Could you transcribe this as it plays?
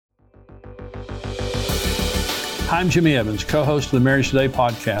I'm Jimmy Evans, co-host of the Marriage Today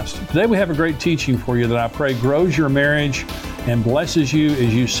podcast. Today we have a great teaching for you that I pray grows your marriage and blesses you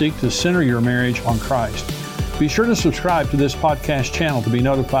as you seek to center your marriage on Christ. Be sure to subscribe to this podcast channel to be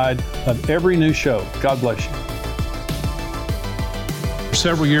notified of every new show. God bless you. For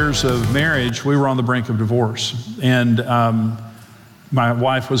several years of marriage, we were on the brink of divorce. And my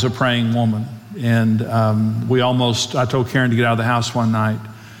wife was a praying woman. And I told Karen to get out of the house one night.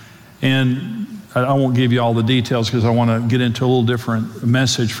 And I won't give you all the details because I want to get into a little different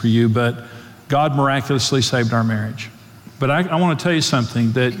message for you, but God miraculously saved our marriage. But I want to tell you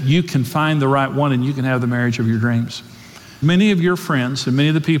something, that you can find the right one and you can have the marriage of your dreams. Many of your friends and many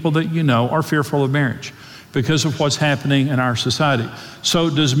of the people that you know are fearful of marriage because of what's happening in our society. So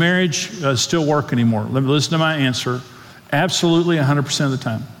does marriage still work anymore? Listen to my answer. Absolutely 100% of the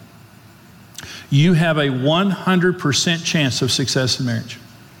time. You have a 100% chance of success in marriage.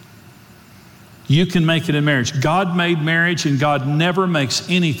 You can make it in marriage. God made marriage, and God never makes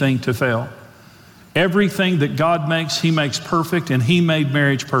anything to fail. Everything that God makes, He makes perfect, and He made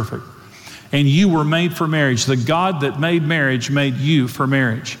marriage perfect. And you were made for marriage. The God that made marriage made you for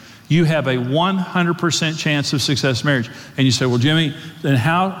marriage. You have a 100% chance of success in marriage. And you say, well, Jimmy, then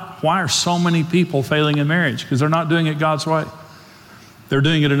why are so many people failing in marriage? Because they're not doing it God's way. They're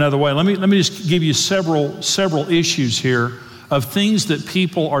doing it another way. Let me just give you several issues here of things that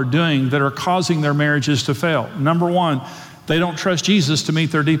people are doing that are causing their marriages to fail. Number one, they don't trust Jesus to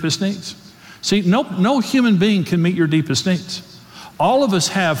meet their deepest needs. See, no human being can meet your deepest needs. All of us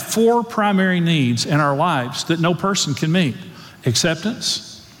have 4 primary needs in our lives that no person can meet: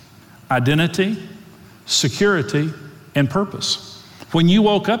 acceptance, identity, security, and purpose. When you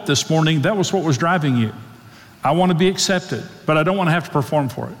woke up this morning, that was what was driving you. I want to be accepted, but I don't want to have to perform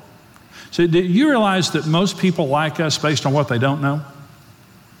for it. So do you realize that most people like us based on what they don't know?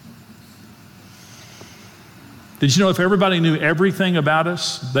 Did you know if everybody knew everything about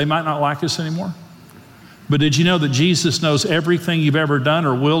us, they might not like us anymore? But did you know that Jesus knows everything you've ever done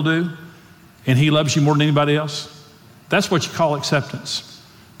or will do, and He loves you more than anybody else? That's what you call acceptance.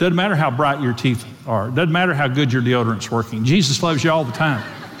 Doesn't matter how bright your teeth are. Doesn't matter how good your deodorant's working. Jesus loves you all the time.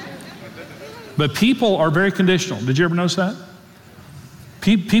 But people are very conditional. Did you ever notice that?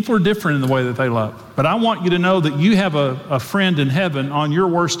 People are different in the way that they love. But I want you to know that you have a friend in heaven. On your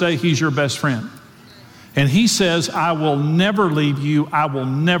worst day, He's your best friend. And He says, I will never leave you. I will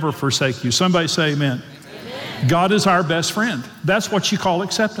never forsake you. Somebody say amen. Amen. God is our best friend. That's what you call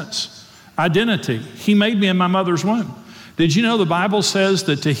acceptance. Identity. He made me in my mother's womb. Did you know the Bible says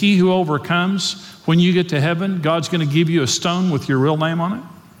that to he who overcomes, when you get to heaven, God's going to give you a stone with your real name on it?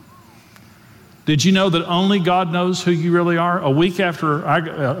 Did you know that only God knows who you really are? A week after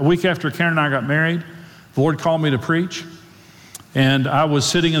Karen and I got married, the Lord called me to preach. And I was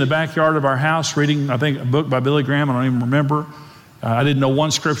sitting in the backyard of our house reading, I think, a book by Billy Graham. I don't even remember. I didn't know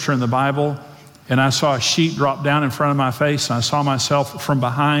one scripture in the Bible. And I saw a sheet drop down in front of my face. And I saw myself from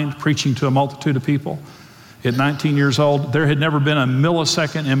behind preaching to a multitude of people. At 19 years old, there had never been a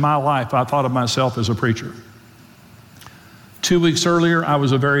millisecond in my life I thought of myself as a preacher. 2 weeks earlier, I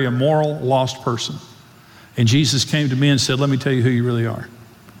was a very immoral, lost person. And Jesus came to me and said, let me tell you who you really are.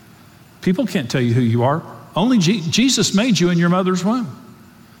 People can't tell you who you are. Only Jesus made you in your mother's womb.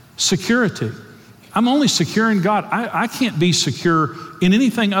 Security. I'm only secure in God. I can't be secure in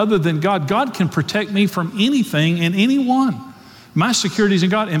anything other than God. God can protect me from anything and anyone. My security is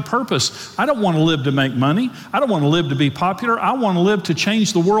in God. And purpose. I don't want to live to make money. I don't want to live to be popular. I want to live to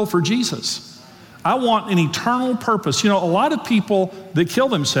change the world for Jesus. I want an eternal purpose. You know, a lot of people that kill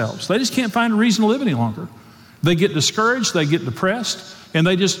themselves, they just can't find a reason to live any longer. They get discouraged, they get depressed, and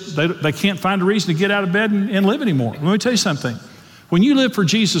they can't find a reason to get out of bed and live anymore. Let me tell you something. When you live for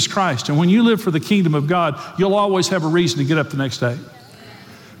Jesus Christ and when you live for the kingdom of God, you'll always have a reason to get up the next day.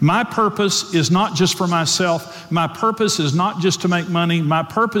 My purpose is not just for myself. My purpose is not just to make money. My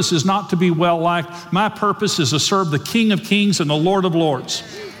purpose is not to be well-liked. My purpose is to serve the King of Kings and the Lord of Lords.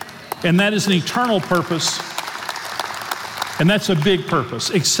 And that is an eternal purpose. And that's a big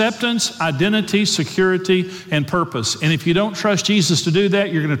purpose. Acceptance, identity, security, and purpose. And if you don't trust Jesus to do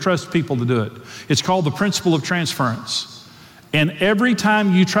that, you're going to trust people to do it. It's called the principle of transference. And every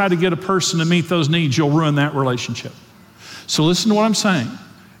time you try to get a person to meet those needs, you'll ruin that relationship. So listen to what I'm saying.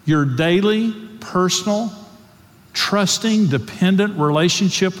 Your daily, personal, trusting, dependent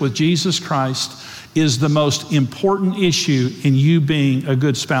relationship with Jesus Christ is the most important issue in you being a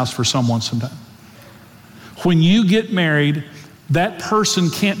good spouse for someone sometime. When you get married, that person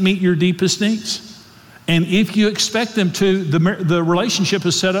can't meet your deepest needs. And if you expect them to, the relationship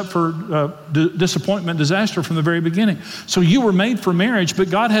is set up for disappointment, disaster from the very beginning. So you were made for marriage, but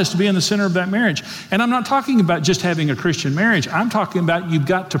God has to be in the center of that marriage. And I'm not talking about just having a Christian marriage. I'm talking about you've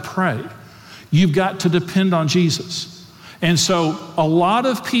got to pray. You've got to depend on Jesus. And so a lot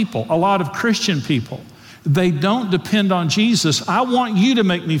of people, a lot of Christian people, they don't depend on Jesus. I want you to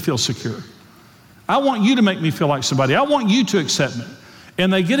make me feel secure. I want you to make me feel like somebody. I want you to accept me.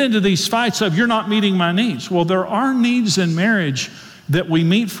 And they get into these fights of, you're not meeting my needs. Well, there are needs in marriage that we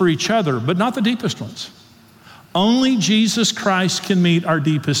meet for each other, but not the deepest ones. Only Jesus Christ can meet our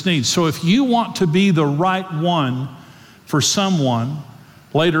deepest needs. So if you want to be the right one for someone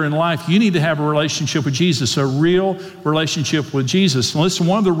later in life, you need to have a relationship with Jesus, a real relationship with Jesus. And listen,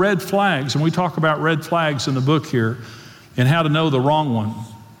 one of the red flags, and we talk about red flags in the book here, and how to know the wrong one.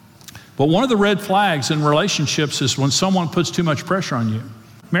 But one of the red flags in relationships is when someone puts too much pressure on you.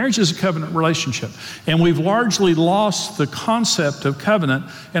 Marriage is a covenant relationship. And we've largely lost the concept of covenant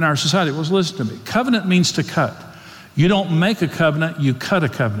in our society. Well, listen to me. Covenant means to cut. You don't make a covenant, you cut a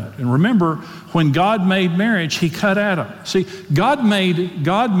covenant. And remember, when God made marriage, he cut Adam. See, God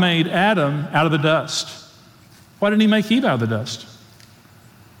made Adam out of the dust. Why didn't he make Eve out of the dust?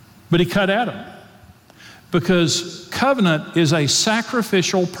 But he cut Adam. Because covenant is a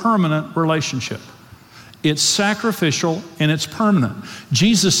sacrificial, permanent relationship. It's sacrificial and it's permanent.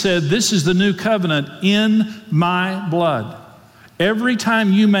 Jesus said, this is the new covenant in my blood. Every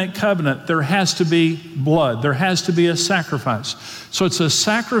time you make covenant, there has to be blood. There has to be a sacrifice. So it's a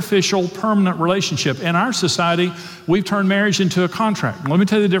sacrificial, permanent relationship. In our society, we've turned marriage into a contract. Let me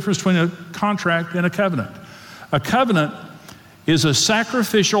tell you the difference between a contract and a covenant. A covenant is a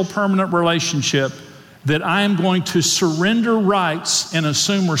sacrificial, permanent relationship that I am going to surrender rights and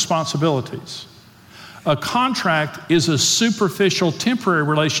assume responsibilities. A contract is a superficial, temporary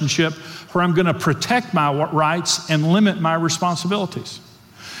relationship where I'm going to protect my rights and limit my responsibilities.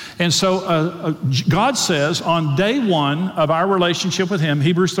 And so God says on day one of our relationship with him,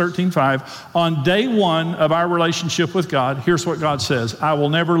 Hebrews 13:5, on day one of our relationship with God, here's what God says: I will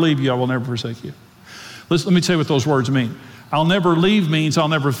never leave you, I will never forsake you. Let me tell you what those words mean. I'll never leave means I'll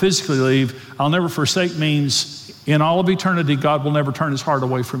never physically leave. I'll never forsake means in all of eternity, God will never turn his heart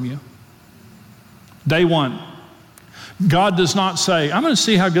away from you. Day one. God does not say, I'm going to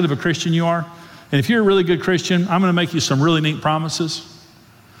see how good of a Christian you are. And if you're a really good Christian, I'm going to make you some really neat promises.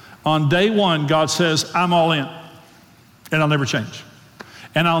 On day one, God says, I'm all in. And I'll never change.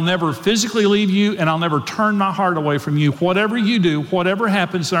 And I'll never physically leave you, and I'll never turn my heart away from you. Whatever you do, whatever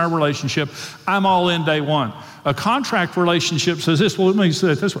happens in our relationship, I'm all in day one. A contract relationship says this. Well, let me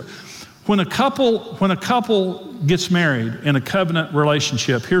say it this way. When a couple gets married in a covenant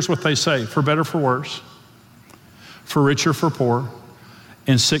relationship, here's what they say: for better, for worse, for richer, for poor,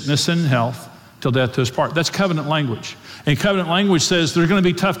 in sickness and health, till death do us part. That's covenant language. And covenant language says there are going to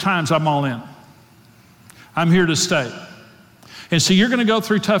be tough times, I'm all in. I'm here to stay. And so you're going to go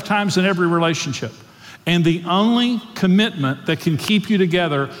through tough times in every relationship. And the only commitment that can keep you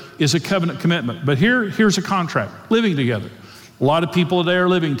together is a covenant commitment. But here's a contract: living together. A lot of people today are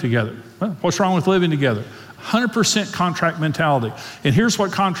living together. Well, what's wrong with living together? 100% contract mentality. And here's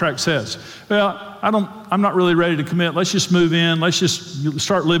what contract says. Well, I'm not really ready to commit. Let's just move in. Let's just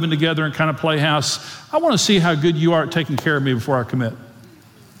start living together and kind of play house. I want to see how good you are at taking care of me before I commit.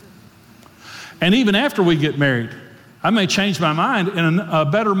 And even after we get married, I may change my mind and a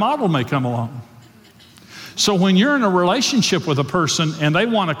better model may come along. So when you're in a relationship with a person and they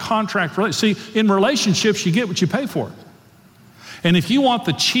want a contract, see, in relationships, you get what you pay for. And if you want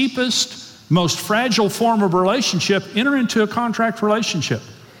the cheapest, most fragile form of relationship, enter into a contract relationship.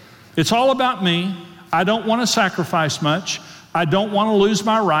 It's all about me. I don't want to sacrifice much. I don't want to lose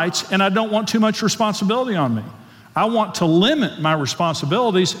my rights, and I don't want too much responsibility on me. I want to limit my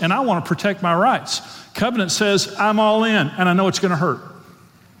responsibilities, and I want to protect my rights. Covenant says, I'm all in, and I know it's going to hurt.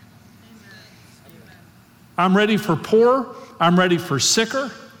 I'm ready for poor. I'm ready for sicker.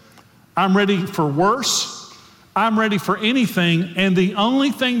 I'm ready for worse. I'm ready for anything, and the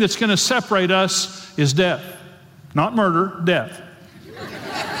only thing that's going to separate us is death. Not murder, death.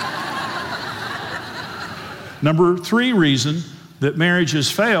 Number 3 reason that marriages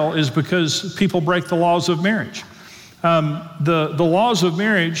fail is because people break the laws of marriage. The laws of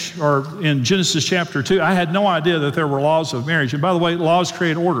marriage are in Genesis chapter 2. I had no idea that there were laws of marriage. And by the way, laws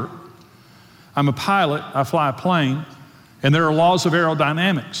create order. I'm a pilot. I fly a plane. And there are laws of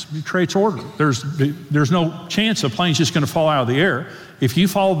aerodynamics. It creates order. There's no chance a plane's just going to fall out of the air. If you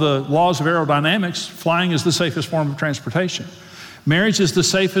follow the laws of aerodynamics, flying is the safest form of transportation. Marriage is the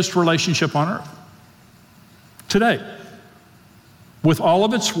safest relationship on earth today. With all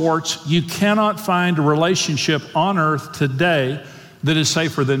of its warts, you cannot find a relationship on earth today that is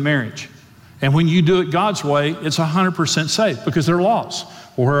safer than marriage. And when you do it God's way, it's 100% safe because there are laws.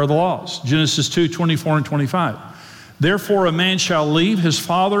 Well, where are the laws? Genesis 2:24 and 25. Therefore, a man shall leave his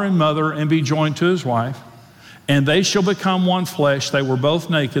father and mother and be joined to his wife, and they shall become one flesh. They were both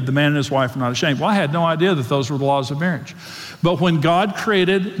naked. The man and his wife were not ashamed. Well, I had no idea that those were the laws of marriage. But when God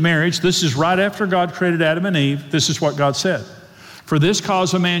created marriage, this is right after God created Adam and Eve, this is what God said. For this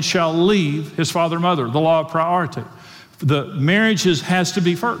cause a man shall leave his father and mother, the law of priority. The marriage has to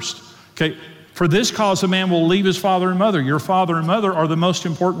be first. Okay. For this cause a man will leave his father and mother. Your father and mother are the most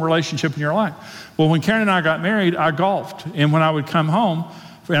important relationship in your life. Well, when Karen and I got married, I golfed. And when I would come home,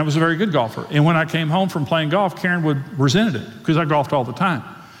 and I was a very good golfer. And when I came home from playing golf, Karen resented it because I golfed all the time.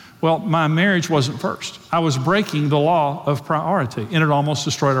 Well, my marriage wasn't first. I was breaking the law of priority, and it almost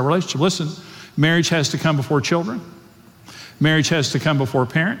destroyed our relationship. Listen, marriage has to come before children. Marriage has to come before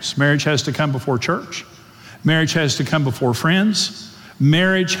parents. Marriage has to come before church. Marriage has to come before friends.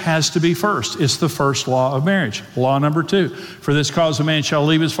 Marriage has to be first. It's the first law of marriage. Law number 2, for this cause a man shall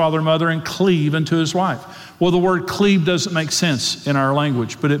leave his father and mother and cleave unto his wife. Well, the word cleave doesn't make sense in our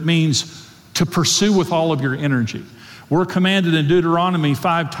language, but it means to pursue with all of your energy. We're commanded in Deuteronomy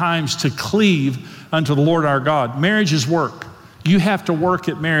 5 times to cleave unto the Lord our God. Marriage is work. You have to work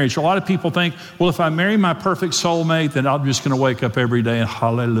at marriage. A lot of people think, well, if I marry my perfect soulmate, then I'm just going to wake up every day and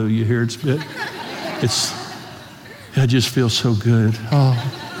hallelujah, here I just feel so good.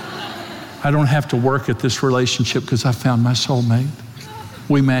 Oh, I don't have to work at this relationship because I found my soulmate.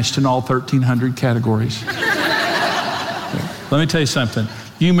 We matched in all 1,300 categories. Let me tell you something.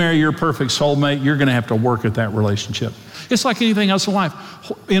 You marry your perfect soulmate, you're going to have to work at that relationship. It's like anything else in life.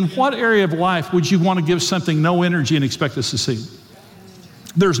 In what area of life would you want to give something no energy and expect to succeed?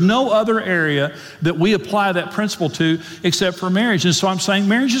 There's no other area that we apply that principle to except for marriage. And so I'm saying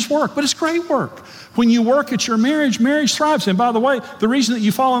marriage is work, but it's great work. When you work at your marriage, marriage thrives. And by the way, the reason that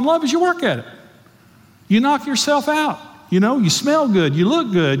you fall in love is you work at it. You knock yourself out. You smell good, you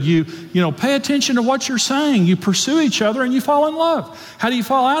look good, you pay attention to what you're saying, you pursue each other and you fall in love. How do you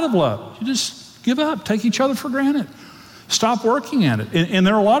fall out of love? You just give up, take each other for granted. Stop working at it. And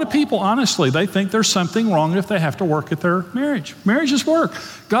there are a lot of people, honestly, they think there's something wrong if they have to work at their marriage. Marriage is work.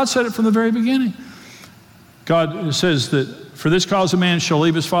 God said it from the very beginning. God says that for this cause a man shall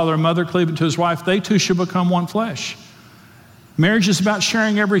leave his father and mother, cleave to his wife, they two shall become one flesh. Marriage is about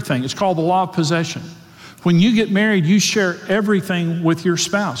sharing everything. It's called the law of possession. When you get married, you share everything with your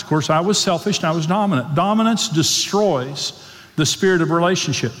spouse. Of course, I was selfish and I was dominant. Dominance destroys the spirit of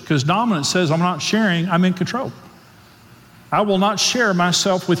relationship because dominance says I'm not sharing, I'm in control. I will not share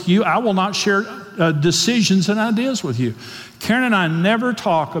myself with you. I will not share decisions and ideas with you. Karen and I never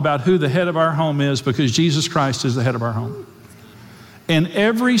talk about who the head of our home is because Jesus Christ is the head of our home. And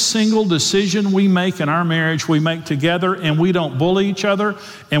every single decision we make in our marriage, we make together, and we don't bully each other,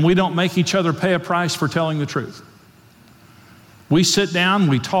 and we don't make each other pay a price for telling the truth. We sit down,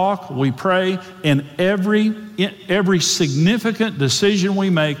 we talk, we pray, and every significant decision we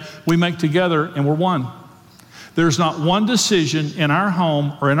make together, and we're one. There's not one decision in our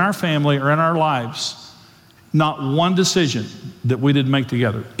home or in our family or in our lives, not one decision that we didn't make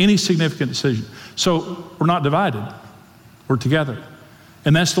together, any significant decision. So we're not divided, we're together.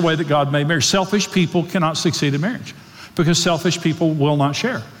 And that's the way that God made marriage. Selfish people cannot succeed in marriage because selfish people will not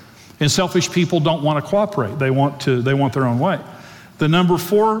share. And selfish people don't want to cooperate. They want their own way. The number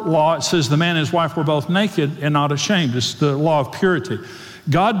 4 law, it says the man and his wife were both naked and not ashamed. It's the law of purity.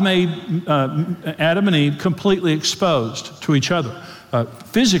 God made Adam and Eve completely exposed to each other,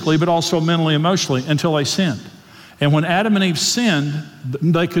 physically, but also mentally, emotionally, until they sinned. And when Adam and Eve sinned,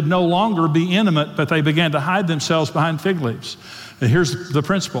 they could no longer be intimate, but they began to hide themselves behind fig leaves. And here's the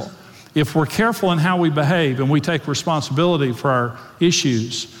principle. If we're careful in how we behave and we take responsibility for our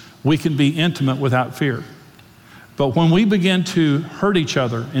issues, we can be intimate without fear. But when we begin to hurt each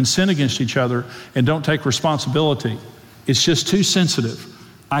other and sin against each other and don't take responsibility, it's just too sensitive.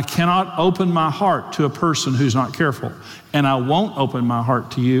 I cannot open my heart to a person who's not careful. And I won't open my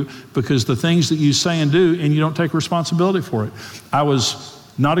heart to you because the things that you say and do, and you don't take responsibility for it. I was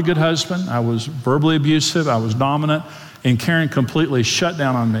not a good husband. I was verbally abusive. I was dominant. And Karen completely shut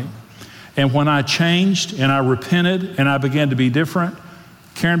down on me. And when I changed and I repented and I began to be different,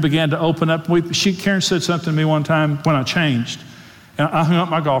 Karen began to open up. Karen said something to me one time when I changed. And I hung up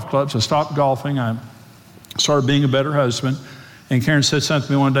my golf clubs. I stopped golfing. I started being a better husband. And Karen said something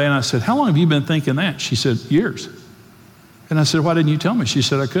to me one day, and I said, how long have you been thinking that? She said, years. And I said, why didn't you tell me? She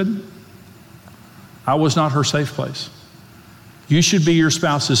said, I couldn't. I was not her safe place. You should be your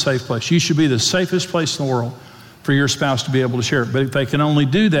spouse's safe place. You should be the safest place in the world. for your spouse to be able to share it. But they can only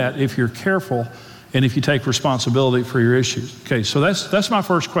do that if you're careful and if you take responsibility for your issues. Okay, so that's my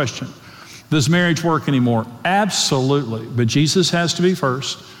first question. Does marriage work anymore? Absolutely. But Jesus has to be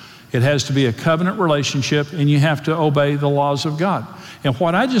first. It has to be a covenant relationship, and you have to obey the laws of God. And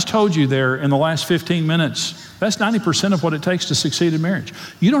what I just told you there in the last 15 minutes, that's 90% of what it takes to succeed in marriage.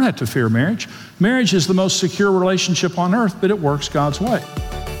 You don't have to fear marriage. Marriage is the most secure relationship on earth, but it works God's way.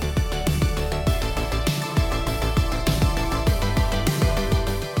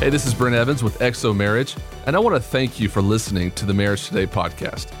 Hey, this is Brent Evans with XO Marriage, and I want to thank you for listening to the Marriage Today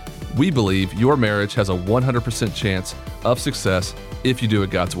podcast. We believe your marriage has a 100% chance of success if you do it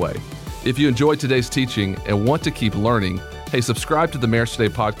God's way. If you enjoyed today's teaching and want to keep learning, hey, subscribe to the Marriage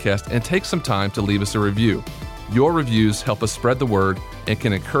Today podcast and take some time to leave us a review. Your reviews help us spread the word and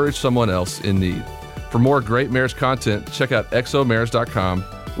can encourage someone else in need. For more great marriage content, check out xomarriage.com,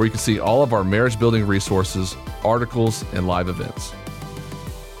 where you can see all of our marriage building resources, articles, and live events.